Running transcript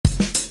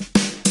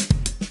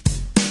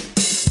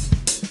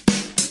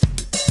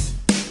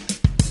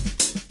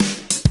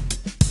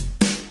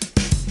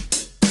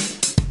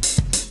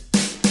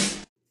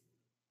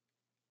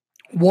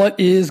What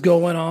is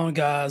going on,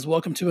 guys?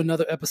 Welcome to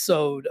another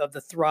episode of the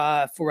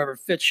Thrive Forever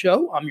Fit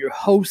Show. I'm your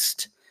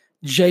host,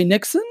 Jay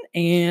Nixon,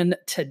 and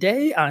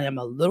today I am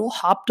a little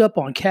hopped up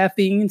on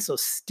caffeine, so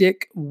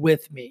stick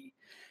with me.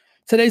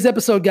 Today's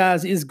episode,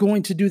 guys, is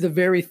going to do the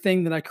very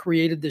thing that I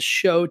created this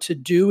show to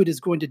do. It is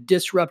going to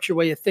disrupt your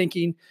way of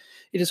thinking.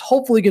 It is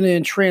hopefully going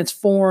to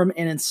transform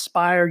and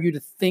inspire you to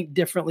think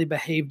differently,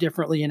 behave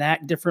differently, and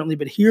act differently.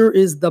 But here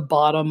is the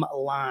bottom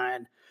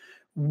line.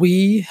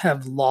 We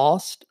have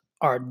lost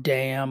our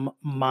damn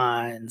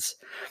minds.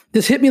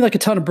 This hit me like a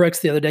ton of bricks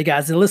the other day,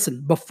 guys. And listen,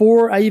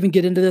 before I even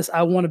get into this,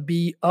 I want to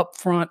be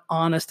upfront,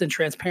 honest, and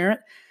transparent.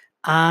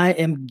 I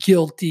am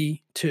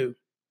guilty too.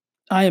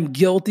 I am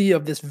guilty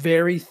of this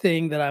very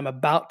thing that I'm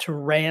about to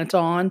rant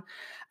on.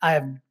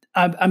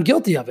 I'm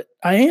guilty of it.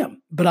 I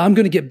am, but I'm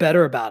going to get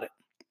better about it.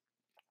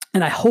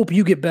 And I hope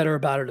you get better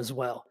about it as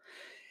well.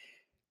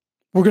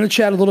 We're going to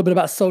chat a little bit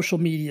about social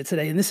media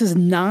today. And this is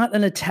not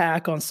an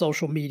attack on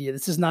social media.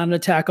 This is not an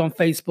attack on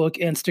Facebook,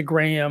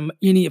 Instagram,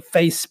 any of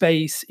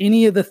FaceSpace,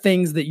 any of the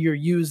things that you're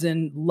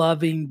using,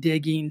 loving,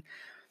 digging.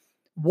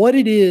 What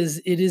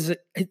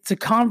it's a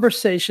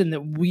conversation that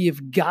we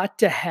have got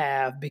to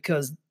have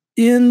because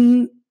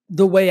in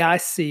the way I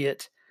see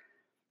it,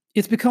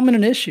 it's becoming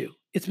an issue.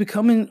 It's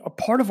becoming a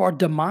part of our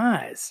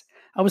demise.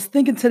 I was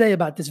thinking today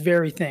about this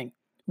very thing.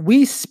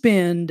 We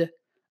spend,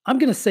 I'm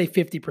going to say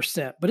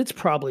 50%, but it's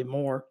probably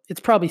more.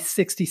 It's probably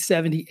 60,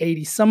 70,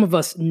 80, some of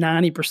us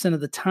 90% of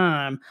the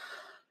time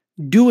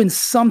doing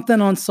something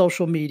on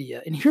social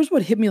media. And here's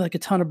what hit me like a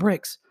ton of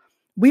bricks.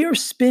 We are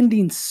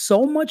spending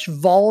so much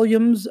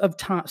volumes of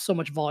time.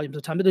 It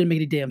didn't make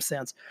any damn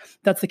sense.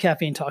 That's the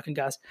caffeine talking,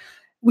 guys.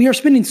 We are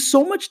spending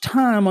so much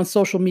time on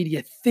social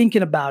media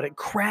thinking about it,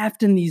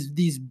 crafting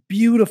these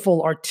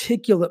beautiful,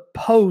 articulate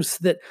posts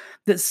that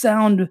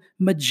sound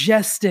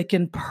majestic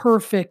and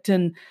perfect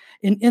and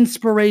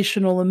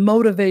inspirational and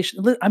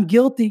motivational. I'm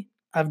guilty.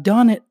 I've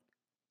done it.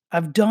 I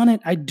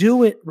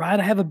do it, right?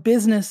 I have a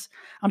business.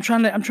 I'm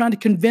trying to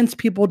convince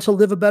people to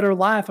live a better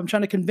life. I'm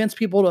trying to convince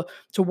people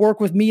to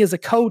work with me as a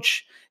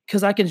coach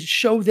because I can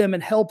show them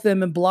and help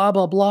them and blah,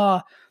 blah,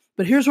 blah.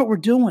 But here's what we're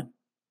doing.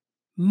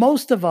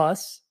 Most of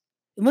us,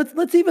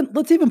 let's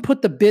even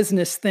put the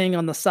business thing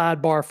on the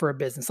sidebar for a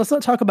business. Let's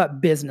not talk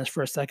about business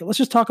for a second. Let's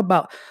just talk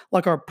about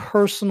like our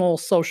personal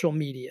social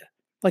media,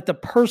 like the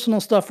personal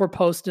stuff we're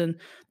posting,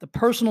 the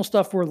personal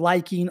stuff we're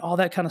liking, all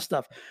that kind of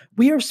stuff.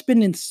 We are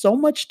spending so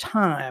much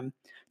time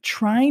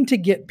trying to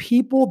get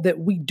people that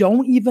we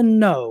don't even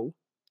know,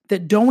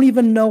 that don't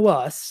even know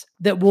us,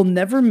 that we'll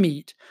never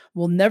meet,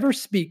 we'll never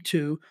speak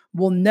to,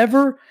 we'll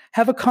never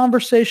have a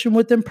conversation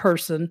with in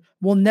person,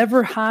 we'll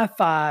never high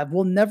five,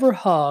 we'll never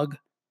hug,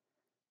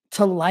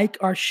 to like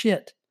our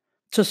shit,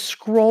 to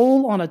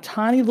scroll on a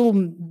tiny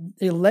little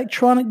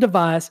electronic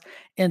device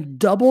and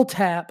double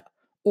tap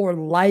or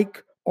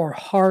like or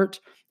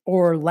heart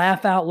or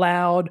laugh out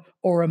loud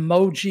or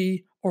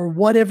emoji or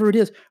whatever it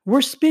is.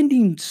 We're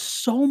spending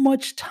so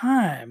much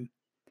time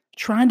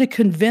trying to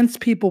convince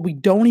people we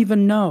don't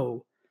even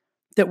know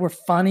that we're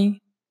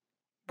funny,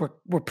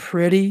 we're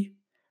pretty,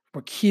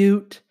 we're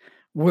cute,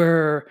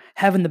 we're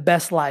having the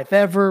best life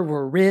ever,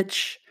 we're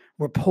rich,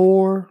 we're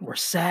poor, we're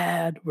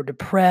sad, we're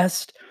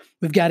depressed,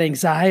 we've got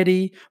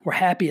anxiety, we're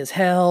happy as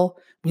hell,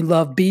 we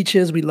love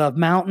beaches, we love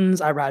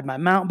mountains, I ride my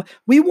mountain.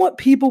 We want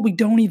people we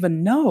don't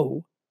even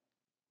know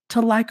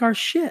to like our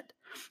shit.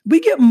 We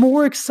get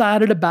more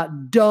excited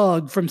about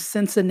Doug from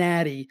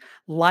Cincinnati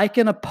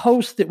liking a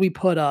post that we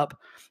put up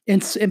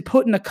and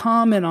putting a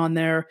comment on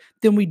there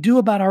than we do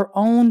about our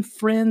own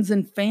friends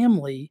and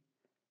family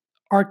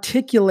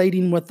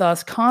articulating with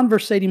us,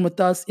 conversating with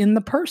us in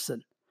the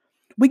person.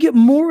 We get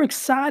more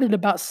excited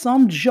about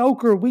some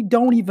joker we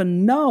don't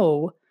even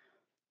know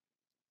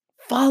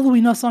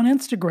following us on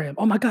Instagram.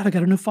 Oh my God, I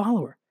got a new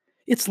follower.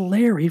 It's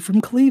Larry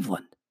from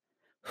Cleveland.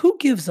 Who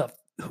gives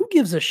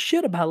a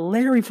shit about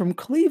Larry from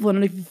Cleveland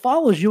and if he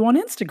follows you on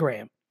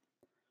Instagram?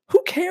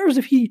 Who cares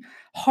if he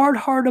heart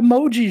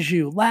emojis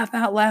you, laugh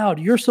out loud,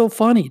 you're so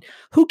funny?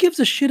 Who gives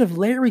a shit if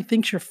Larry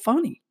thinks you're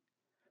funny?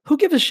 Who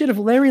gives a shit if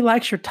Larry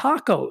likes your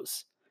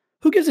tacos?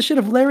 Who gives a shit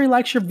if Larry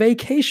likes your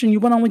vacation you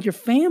went on with your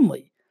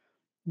family?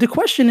 The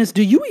question is,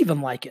 do you even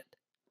like it?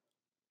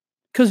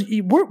 Because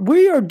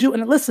we are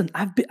doing. Listen,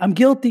 I'm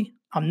guilty.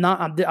 I'm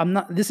not.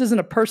 This isn't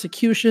a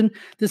persecution.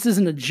 This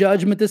isn't a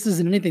judgment. This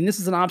isn't anything. This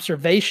is an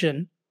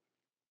observation.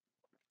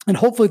 And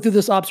hopefully, through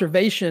this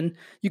observation,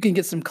 you can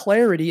get some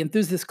clarity. And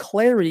through this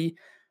clarity,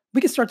 we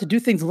can start to do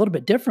things a little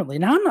bit differently.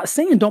 Now, I'm not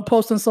saying don't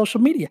post on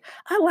social media.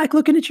 I like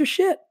looking at your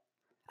shit.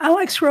 I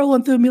like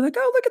scrolling through and be like,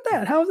 oh, look at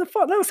that. How was it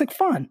fun? That looks like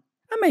fun.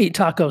 I may eat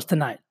tacos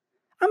tonight.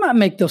 I might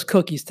make those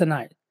cookies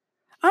tonight.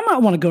 I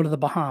might want to go to the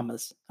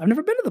Bahamas. I've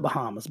never been to the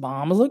Bahamas.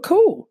 Bahamas look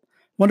cool.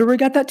 Wonder where he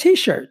got that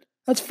t-shirt.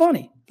 That's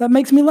funny. That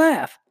makes me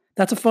laugh.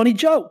 That's a funny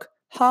joke.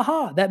 Ha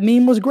ha. That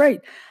meme was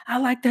great. I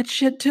like that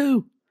shit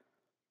too.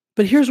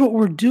 But here's what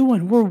we're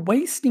doing. We're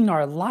wasting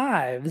our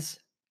lives,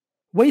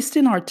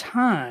 wasting our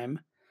time,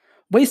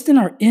 wasting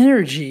our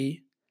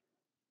energy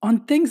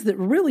on things that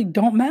really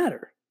don't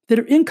matter. that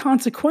are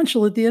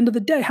inconsequential at the end of the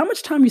day. How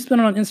much time you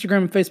spend on Instagram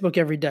and Facebook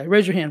every day?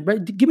 Raise your hand.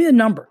 Give me a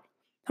number.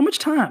 How much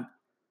time?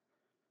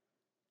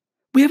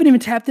 We haven't even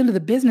tapped into the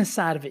business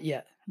side of it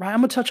yet, right? I'm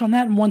going to touch on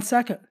that in 1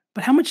 second.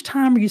 But how much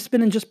time are you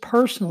spending just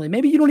personally?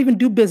 Maybe you don't even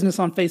do business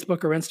on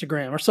Facebook or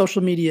Instagram or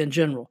social media in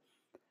general.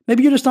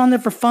 Maybe you're just on there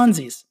for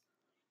funsies.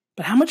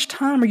 But how much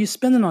time are you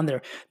spending on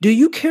there? Do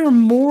you care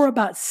more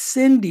about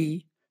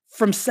Cindy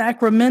from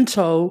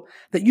Sacramento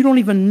that you don't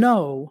even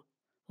know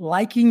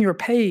liking your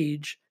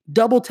page,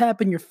 double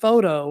tapping your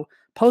photo,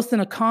 posting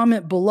a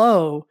comment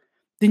below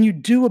than you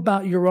do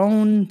about your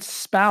own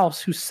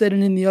spouse who's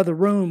sitting in the other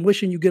room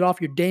wishing you get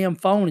off your damn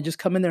phone and just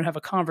come in there and have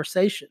a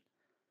conversation?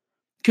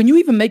 Can you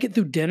even make it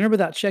through dinner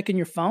without checking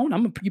your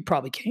phone? You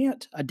probably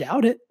can't. I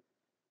doubt it.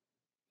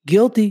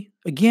 Guilty.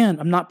 Again,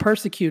 I'm not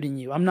persecuting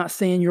you. I'm not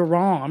saying you're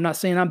wrong. I'm not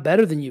saying I'm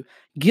better than you.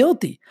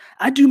 Guilty.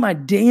 I do my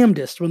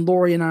damnedest when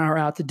Lori and I are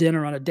out to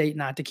dinner on a date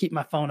night to keep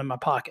my phone in my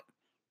pocket,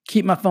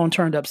 keep my phone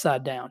turned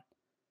upside down.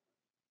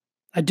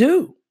 I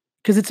do,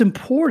 because it's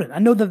important. I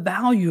know the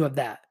value of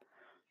that.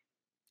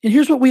 And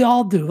here's what we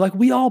all do. Like,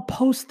 we all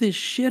post this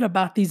shit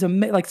about these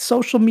like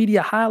social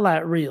media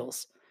highlight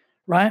reels,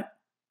 right?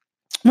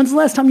 When's the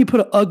last time you put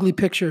an ugly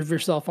picture of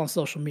yourself on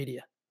social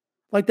media?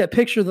 Like that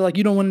picture that like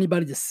you don't want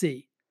anybody to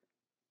see.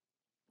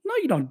 No,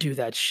 you don't do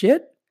that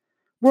shit.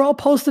 We're all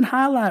posting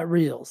highlight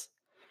reels.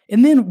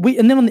 And then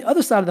on the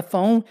other side of the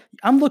phone,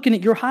 I'm looking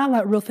at your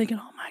highlight reel thinking,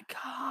 oh my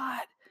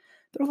God,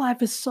 their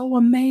life is so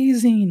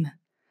amazing.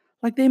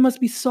 Like they must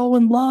be so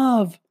in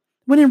love.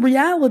 When in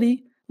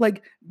reality,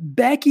 like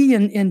Becky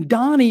and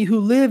Donnie, who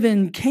live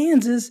in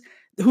Kansas,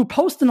 who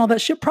posting all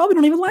that shit, probably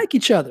don't even like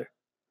each other.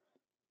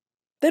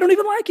 They don't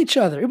even like each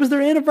other. It was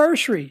their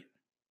anniversary.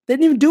 They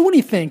didn't even do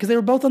anything because they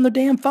were both on their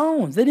damn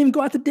phones. They didn't even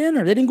go out to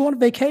dinner. They didn't go on a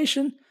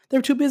vacation. They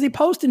were too busy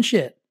posting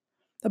shit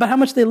about how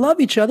much they love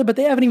each other, but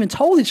they haven't even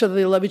told each other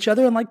they love each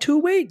other in like 2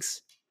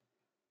 weeks.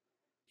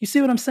 You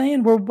see what I'm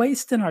saying? We're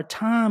wasting our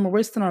time. We're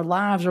wasting our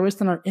lives. We're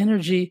wasting our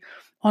energy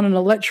on an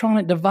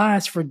electronic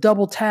device for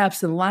double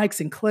taps and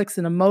likes and clicks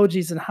and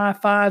emojis and high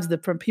fives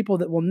that from people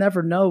that we'll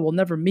never know, we'll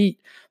never meet,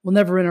 we'll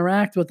never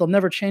interact with, they'll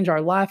never change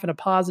our life in a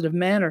positive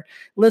manner.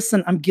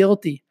 Listen, I'm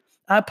guilty.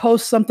 I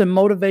post something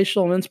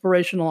motivational and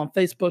inspirational on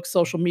Facebook,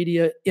 social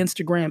media,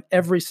 Instagram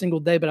every single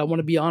day, but I want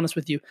to be honest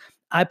with you.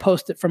 I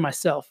post it for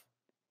myself.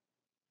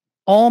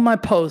 All my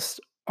posts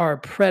are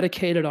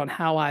predicated on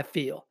how I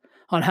feel,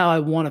 on how I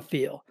want to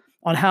feel,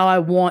 on how I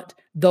want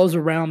those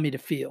around me to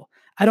feel.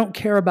 I don't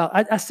care about,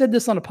 I said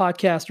this on a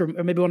podcast or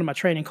maybe one of my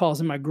training calls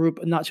in my group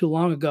not too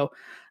long ago.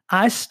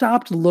 I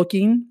stopped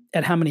looking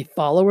at how many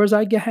followers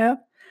I have.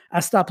 I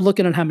stopped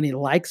looking at how many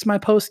likes my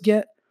posts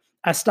get.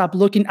 I stopped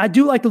looking. I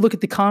do like to look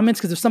at the comments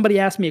because if somebody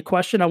asks me a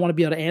question, I want to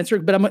be able to answer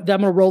it, but I'm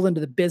going to roll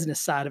into the business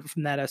side of it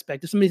from that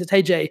aspect. If somebody says,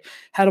 hey, Jay,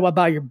 how do I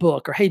buy your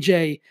book? Or hey,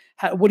 Jay,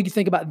 what do you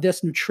think about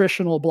this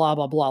nutritional blah,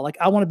 blah, blah? Like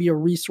I want to be a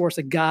resource,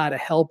 a guide, a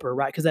helper,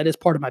 right? Because that is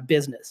part of my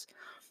business.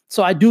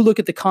 So I do look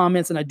at the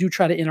comments and I do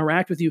try to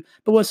interact with you.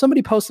 But when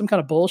somebody posts some kind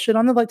of bullshit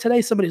on it, like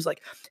today, somebody's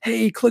like,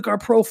 hey, click our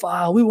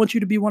profile. We want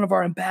you to be one of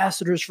our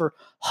ambassadors for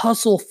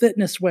Hustle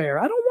Fitness Wear.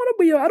 I don't want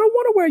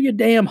to wear your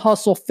damn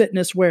Hustle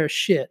Fitness Wear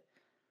shit.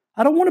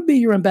 I don't want to be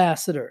your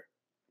ambassador.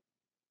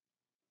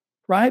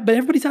 Right? But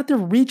everybody's out there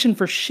reaching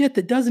for shit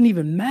that doesn't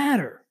even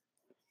matter.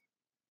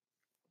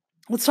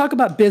 Let's talk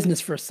about business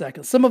for a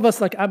second. Some of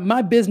us,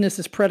 my business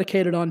is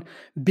predicated on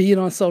being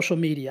on social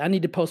media. I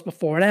need to post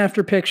before and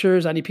after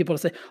pictures. I need people to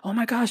say, oh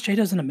my gosh, Jay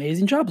does an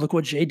amazing job. Look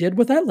what Jay did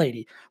with that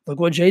lady. Look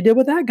what Jay did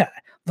with that guy.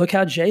 Look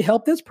how Jay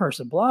helped this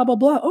person, blah, blah,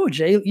 blah. Oh,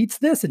 Jay eats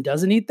this and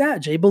doesn't eat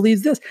that. Jay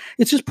believes this.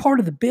 It's just part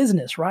of the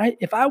business, right?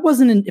 If I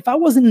wasn't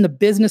in the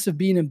business of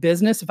being in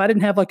business, if I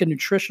didn't have like a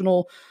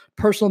nutritional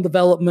personal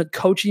development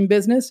coaching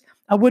business,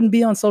 I wouldn't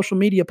be on social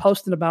media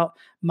posting about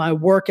my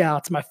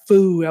workouts, my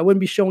food. I wouldn't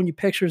be showing you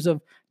pictures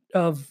of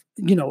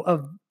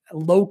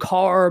low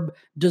carb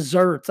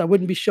desserts. I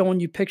wouldn't be showing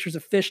you pictures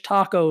of fish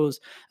tacos.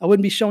 I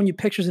wouldn't be showing you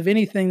pictures of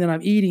anything that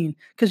I'm eating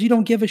because you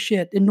don't give a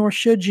shit, and nor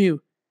should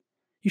you.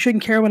 You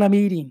shouldn't care what I'm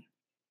eating.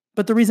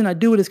 But the reason I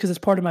do it is because it's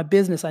part of my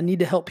business. I need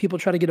to help people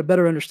try to get a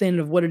better understanding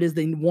of what it is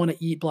they want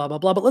to eat, blah, blah,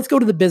 blah. But let's go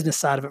to the business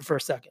side of it for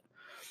a second.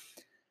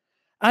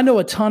 I know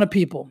a ton of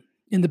people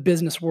in the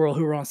business world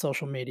who are on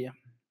social media.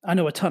 I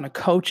know a ton of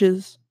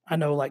coaches. I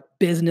know like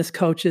business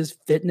coaches,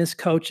 fitness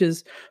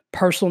coaches,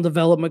 personal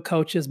development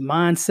coaches,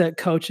 mindset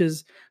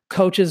coaches,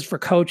 coaches for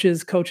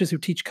coaches, coaches who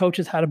teach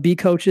coaches how to be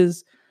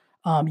coaches.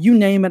 You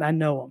name it, I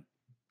know them.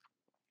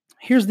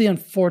 Here's the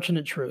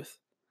unfortunate truth.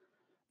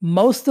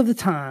 Most of the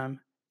time,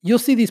 you'll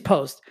see these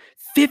posts,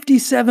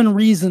 57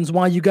 reasons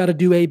why you got to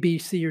do A, B,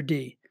 C, or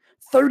D.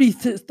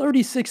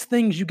 36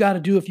 things you got to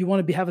do if you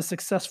want to have a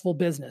successful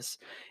business.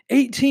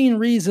 18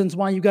 reasons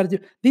why you got to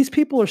do. These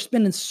people are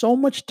spending so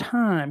much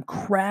time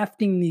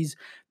crafting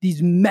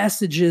these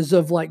messages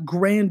of like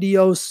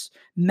grandiose,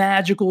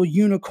 magical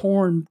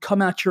unicorn,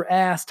 come out your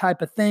ass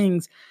type of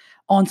things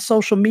on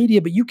social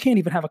media, but you can't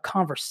even have a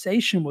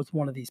conversation with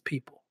one of these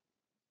people.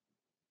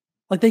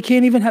 Like they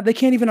can't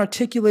even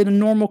articulate a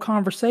normal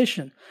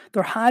conversation.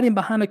 They're hiding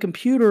behind a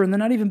computer and they're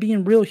not even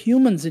being real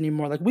humans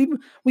anymore. Like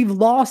we've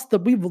lost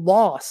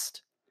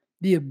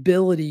the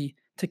ability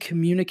to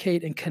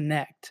communicate and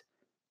connect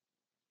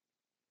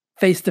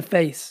face to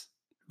face,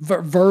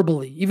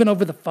 verbally, even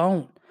over the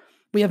phone.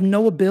 We have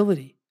no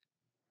ability.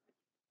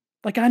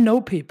 Like I know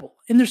people,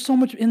 and there's so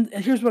much. And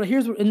here's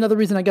another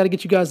reason I got to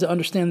get you guys to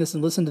understand this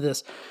and listen to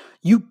this.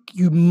 You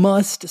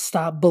must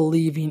stop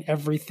believing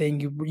everything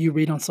you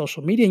read on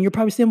social media. And you're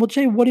probably saying, "Well,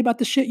 Jay, what about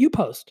the shit you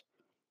post?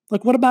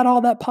 Like, what about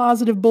all that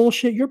positive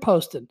bullshit you're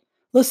posting?"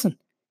 Listen,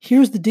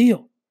 here's the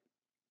deal.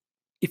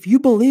 If you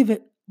believe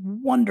it,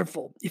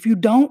 wonderful. If you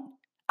don't,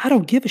 I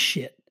don't give a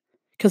shit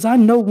because I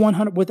know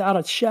 100 without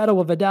a shadow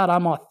of a doubt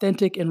I'm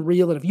authentic and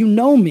real. And if you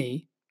know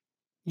me,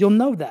 you'll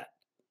know that.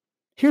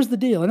 Here's the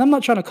deal, and I'm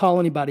not trying to call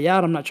anybody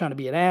out. I'm not trying to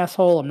be an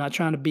asshole. I'm not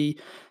trying to be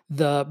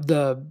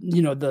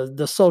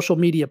the social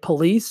media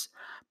police.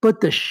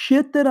 But the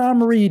shit that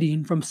I'm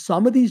reading from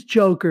some of these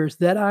jokers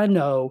that I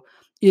know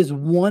is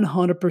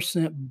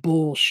 100%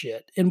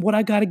 bullshit. And what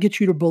I got to get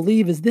you to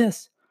believe is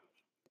this.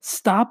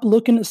 Stop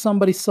looking at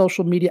somebody's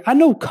social media. I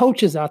know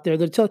coaches out there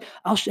that tell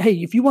you, hey,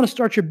 if you want to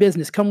start your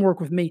business, come work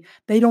with me.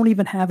 They don't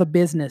even have a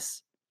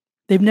business.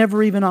 They've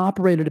never even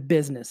operated a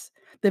business.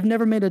 They've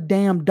never made a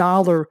damn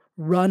dollar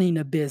running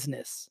a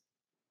business.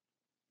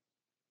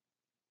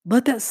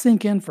 Let that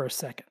sink in for a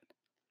second.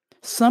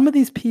 Some of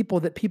these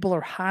people that people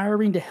are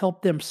hiring to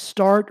help them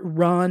start,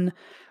 run,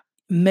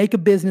 make a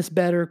business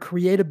better,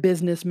 create a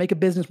business, make a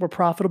business more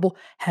profitable,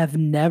 have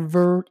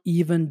never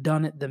even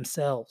done it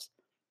themselves.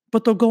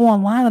 But they'll go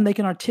online and they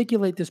can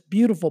articulate this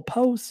beautiful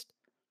post.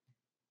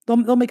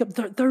 They'll make up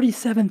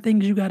 37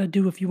 things you got to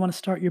do if you want to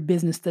start your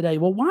business today.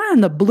 Well, why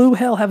in the blue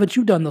hell haven't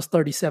you done those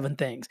 37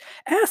 things?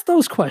 Ask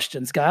those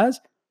questions, guys.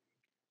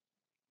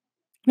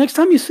 Next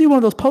time you see one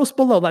of those posts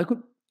below, like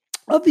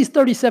of these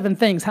 37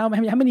 things, how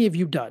many have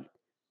you done?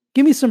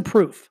 Give me some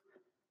proof.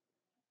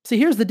 See,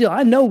 here's the deal.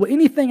 I know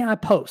anything I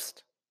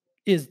post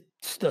is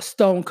the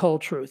stone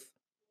cold truth.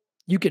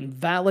 You can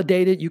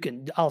validate it. You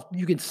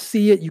can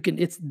see it.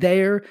 It's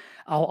there.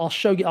 I'll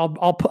show you.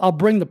 I'll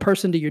bring the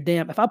person to your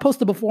damn. If I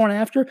post a before and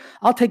after,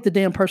 I'll take the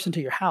damn person to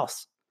your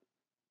house.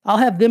 I'll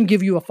have them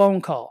give you a phone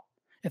call.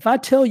 If I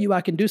tell you I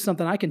can do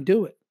something, I can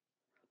do it.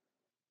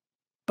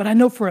 But I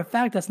know for a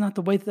fact that's not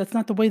the way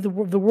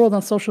the world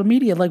on social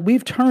media. Like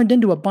we've turned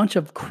into a bunch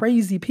of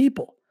crazy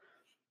people.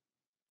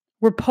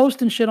 We're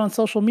posting shit on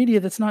social media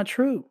that's not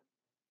true.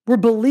 We're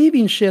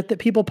believing shit that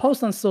people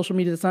post on social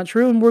media that's not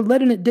true, and we're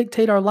letting it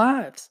dictate our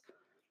lives.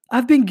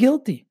 I've been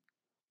guilty.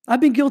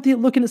 I've been guilty of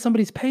looking at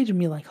somebody's page and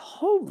being like,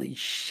 holy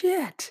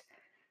shit.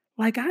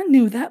 Like I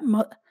knew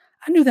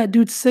that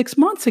dude 6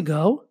 months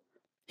ago.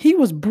 He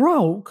was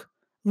broke,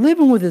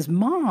 living with his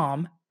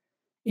mom,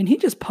 and he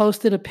just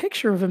posted a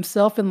picture of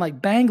himself in like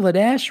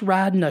Bangladesh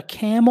riding a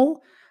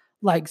camel,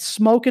 like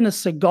smoking a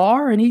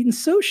cigar and eating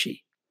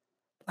sushi.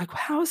 Like,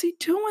 how is he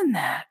doing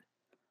that?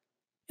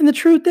 And the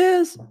truth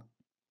is,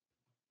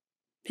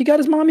 he got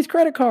his mommy's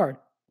credit card,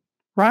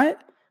 right?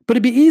 But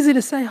it'd be easy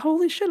to say,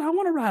 holy shit, I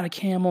want to ride a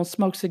camel,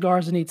 smoke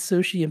cigars, and eat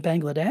sushi in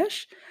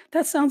Bangladesh.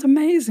 That sounds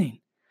amazing.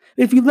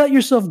 If you let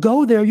yourself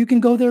go there, you can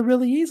go there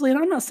really easily. And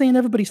I'm not saying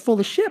everybody's full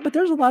of shit, but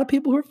there's a lot of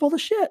people who are full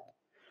of shit.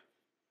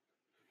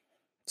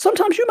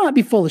 Sometimes you might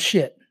be full of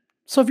shit.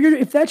 So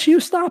if that's you,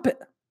 stop it.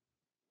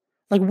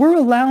 Like we're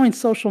allowing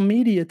social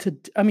media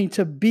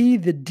to be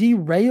the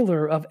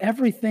derailer of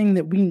everything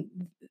that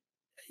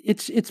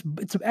it's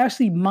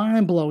actually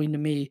mind-blowing to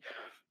me,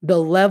 the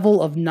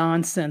level of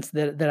nonsense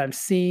that I'm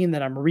seeing,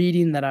 that I'm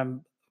reading, that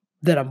I'm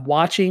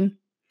watching.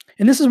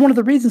 And this is one of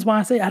the reasons why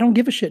I say I don't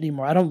give a shit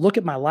anymore. I don't look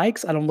at my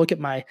likes. I don't look at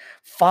my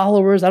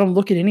followers. I don't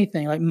look at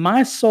anything. Like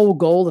my sole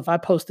goal, if I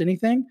post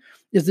anything,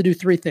 is to do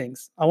three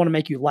things. I want to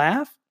make you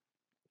laugh.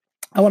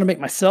 I want to make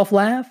myself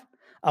laugh.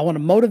 I want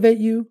to motivate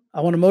you. I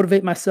want to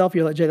motivate myself.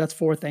 You're like, Jay, that's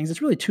four things.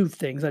 It's really two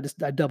things.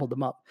 I doubled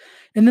them up.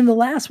 And then the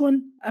last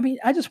one,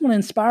 I just want to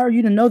inspire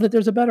you to know that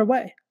there's a better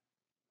way.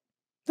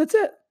 That's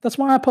it. That's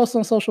why I post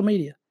on social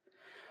media.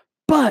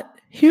 But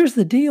here's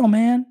the deal,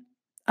 man.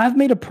 I've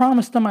made a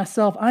promise to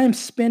myself. I am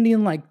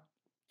spending like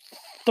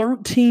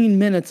 13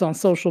 minutes on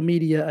social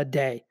media a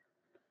day,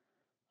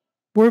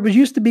 where it was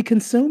used to be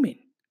consuming.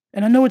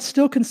 And I know it's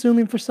still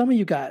consuming for some of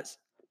you guys.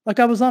 Like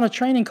I was on a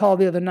training call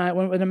the other night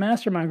with a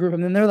mastermind group,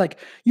 and then they're like,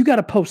 you got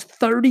to post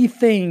 30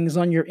 things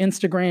on your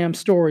Instagram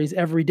stories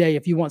every day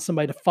if you want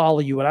somebody to follow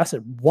you. And I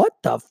said, what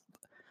the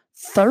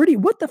 30?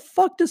 What the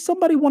fuck does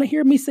somebody want to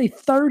hear me say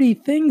 30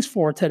 things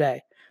for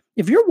today?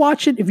 If you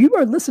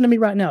are listening to me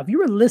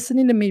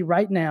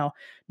right now,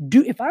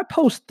 if I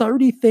post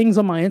 30 things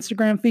on my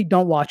Instagram feed,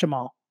 don't watch them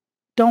all.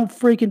 Don't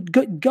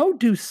freaking go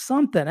do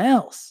something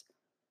else.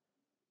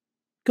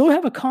 Go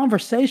have a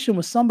conversation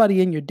with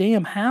somebody in your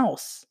damn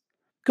house.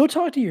 Go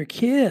talk to your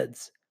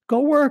kids.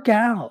 Go work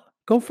out.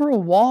 Go for a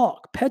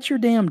walk. Pet your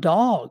damn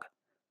dog.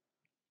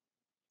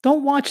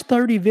 Don't watch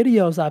 30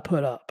 videos I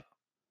put up.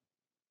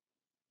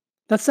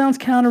 That sounds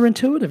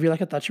counterintuitive. You're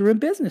like, I thought you were in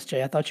business,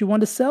 Jay. I thought you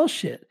wanted to sell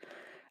shit.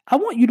 I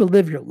want you to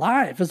live your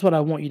life is what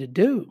I want you to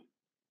do.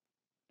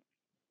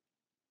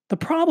 The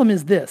problem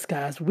is this,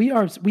 guys. We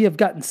have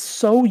gotten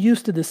so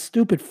used to this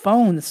stupid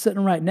phone that's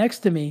sitting right next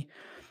to me.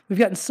 We've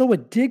gotten so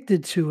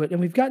addicted to it, and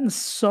we've gotten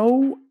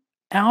so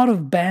out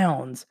of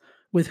bounds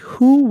with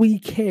who we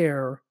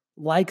care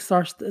likes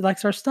our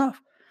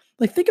stuff.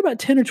 Like, think about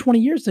 10 or 20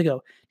 years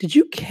ago. Did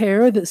you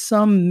care that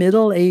some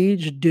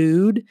middle-aged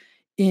dude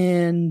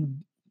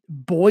in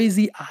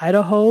Boise,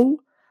 Idaho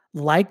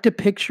liked a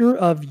picture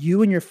of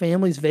you and your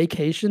family's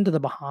vacation to the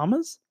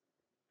Bahamas?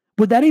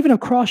 Would that even have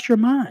crossed your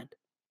mind?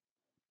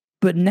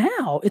 But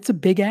now it's a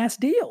big ass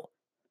deal.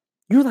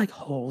 You're like,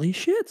 holy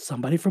shit,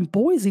 somebody from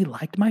Boise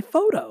liked my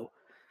photo.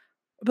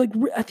 Like,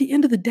 at the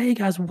end of the day,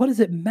 guys, what does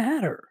it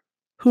matter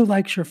who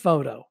likes your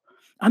photo?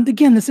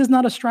 Again, this is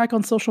not a strike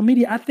on social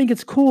media. I think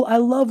it's cool. I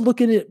love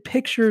looking at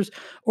pictures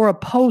or a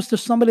post of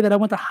somebody that I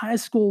went to high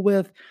school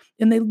with,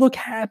 and they look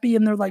happy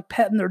and they're like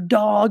petting their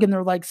dog and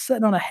they're like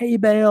sitting on a hay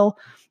bale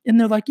and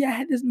they're like,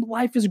 yeah,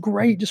 life is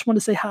great. Just want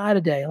to say hi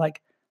today.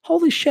 Like,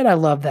 holy shit, I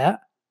love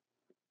that.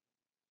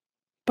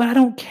 But I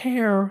don't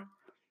care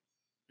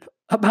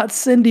about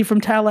Cindy from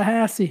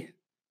Tallahassee.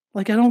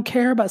 Like, I don't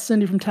care about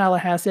Cindy from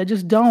Tallahassee. I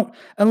just don't,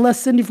 unless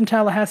Cindy from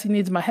Tallahassee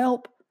needs my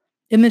help.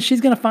 And then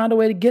she's going to find a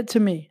way to get to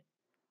me.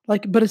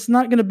 Like, but it's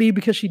not going to be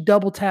because she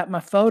double tapped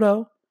my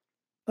photo.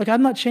 Like,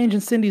 I'm not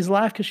changing Cindy's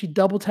life because she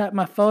double tapped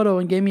my photo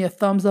and gave me a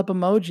thumbs up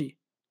emoji.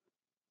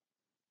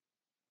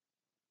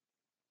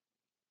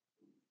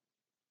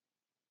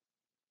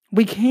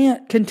 We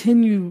can't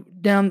continue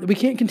doing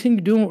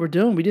what we're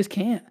doing. We just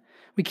can't.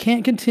 We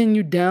can't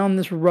continue down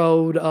this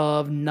road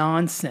of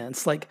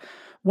nonsense. Like,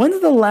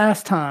 when's the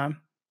last time,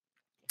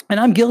 and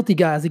I'm guilty,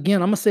 guys, again,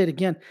 I'm going to say it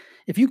again.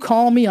 If you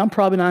call me, I'm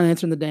probably not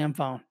answering the damn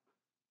phone.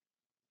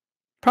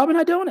 Probably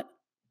not doing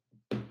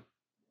it.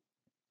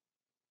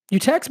 You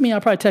text me,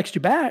 I'll probably text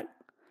you back.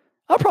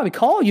 I'll probably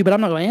call you, but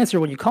I'm not going to answer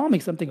when you call me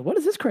because I'm thinking, what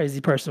does this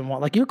crazy person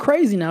want? Like, you're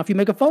crazy now if you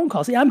make a phone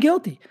call. See, I'm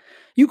guilty.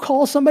 You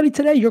call somebody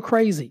today, you're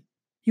crazy.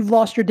 You've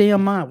lost your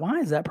damn mind. Why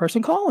is that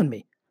person calling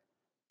me?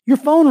 Your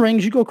phone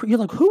rings, you're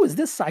like, who is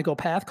this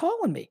psychopath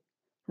calling me?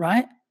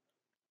 Right?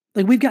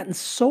 Like, we've gotten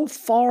so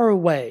far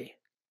away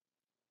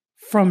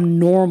from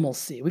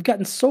normalcy. We've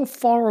gotten so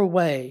far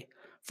away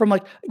from,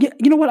 like,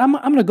 you know what? I'm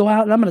going to go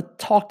out and I'm going to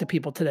talk to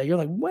people today. You're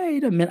like,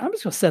 wait a minute. I'm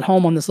just going to sit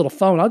home on this little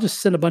phone. I'll just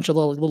send a bunch of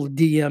little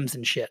DMs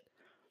and shit.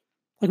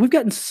 Like, we've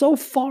gotten so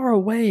far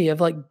away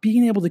of, like,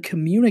 being able to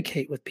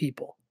communicate with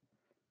people.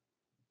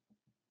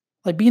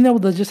 Like, being able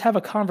to just have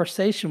a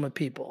conversation with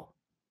people.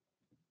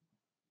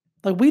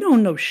 Like, we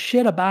don't know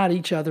shit about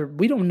each other.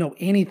 We don't know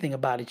anything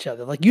about each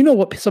other. Like, you know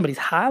what somebody's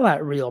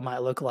highlight reel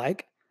might look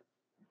like,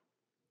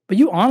 but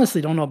you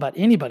honestly don't know about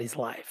anybody's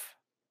life.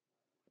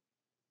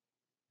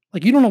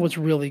 Like, you don't know what's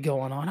really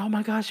going on. Oh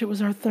my gosh, it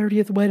was our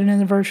 30th wedding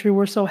anniversary.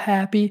 We're so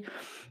happy.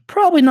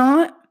 Probably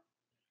not.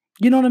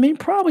 You know what I mean?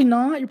 Probably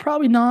not. You're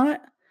probably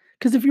not.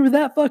 Because if you were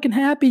that fucking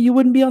happy, you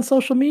wouldn't be on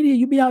social media.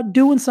 You'd be out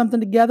doing something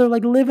together,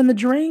 like living the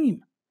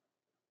dream.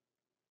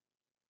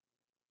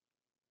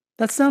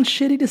 That sounds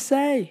shitty to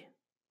say.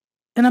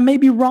 And I may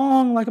be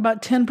wrong like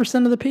about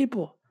 10% of the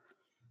people.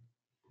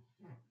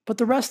 But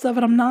the rest of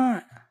it, I'm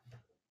not.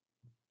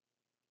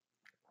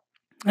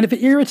 And if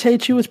it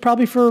irritates you, it's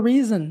probably for a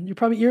reason. You're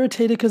probably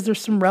irritated because there's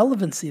some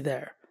relevancy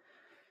there.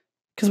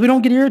 Because we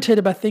don't get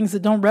irritated by things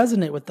that don't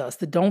resonate with us,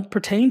 that don't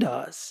pertain to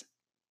us.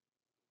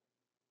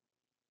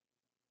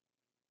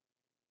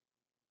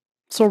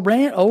 So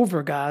rant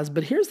over, guys.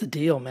 But here's the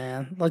deal,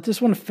 man. Like,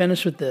 just want to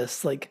finish with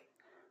this. Like,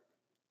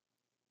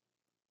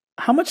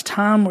 how much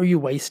time are you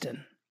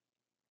wasting?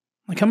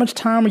 Like, how much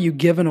time are you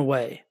giving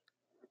away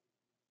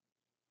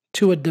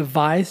to a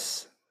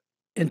device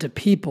and to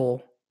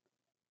people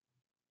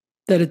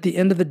that at the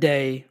end of the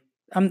day,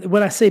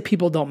 when I say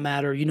people don't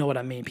matter, you know what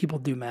I mean. People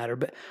do matter.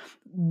 But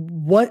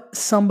what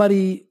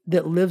somebody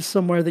that lives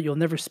somewhere that you'll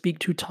never speak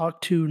to,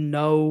 talk to,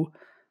 know,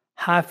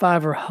 high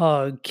five or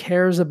hug,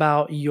 cares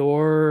about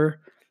your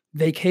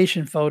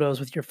vacation photos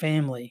with your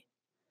family?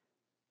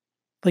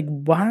 Like,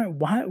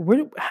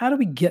 how do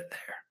we get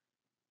there?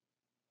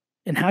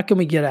 And how can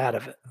we get out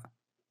of it?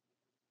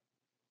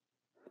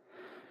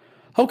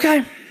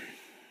 Okay.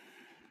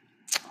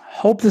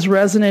 Hope this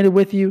resonated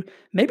with you.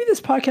 Maybe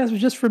this podcast was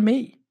just for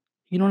me.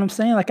 You know what I'm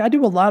saying? Like, I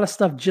do a lot of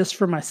stuff just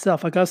for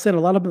myself. Like I said, a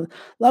lot of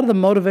the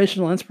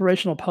motivational,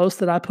 inspirational posts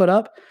that I put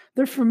up,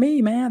 they're for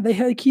me, man.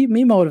 They keep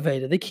me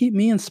motivated. They keep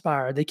me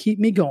inspired. They keep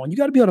me going. You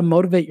got to be able to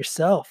motivate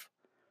yourself,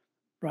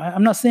 right?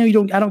 I'm not saying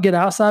I don't get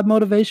outside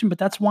motivation, but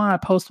that's why I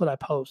post what I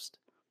post.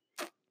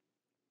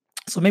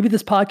 So maybe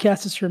this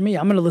podcast is for me.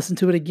 I'm going to listen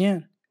to it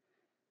again.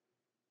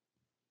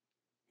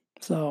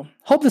 So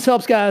hope this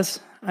helps,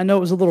 guys. I know it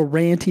was a little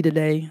ranty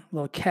today, a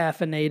little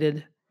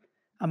caffeinated.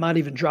 I might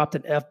even dropped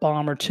an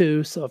F-bomb or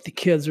two. So if the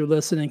kids are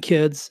listening,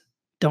 kids,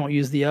 don't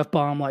use the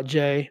F-bomb like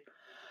Jay.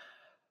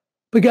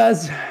 But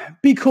guys,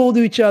 be cool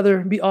to each other.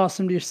 Be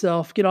awesome to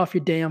yourself. Get off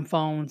your damn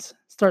phones.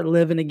 Start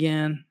living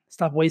again.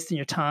 Stop wasting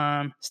your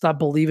time. Stop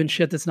believing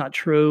shit that's not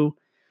true.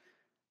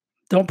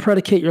 Don't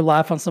predicate your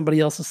life on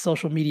somebody else's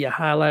social media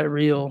highlight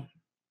reel.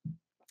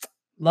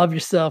 Love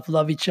yourself.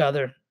 Love each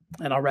other.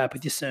 And I'll wrap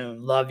with you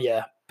soon. Love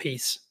ya.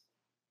 Peace.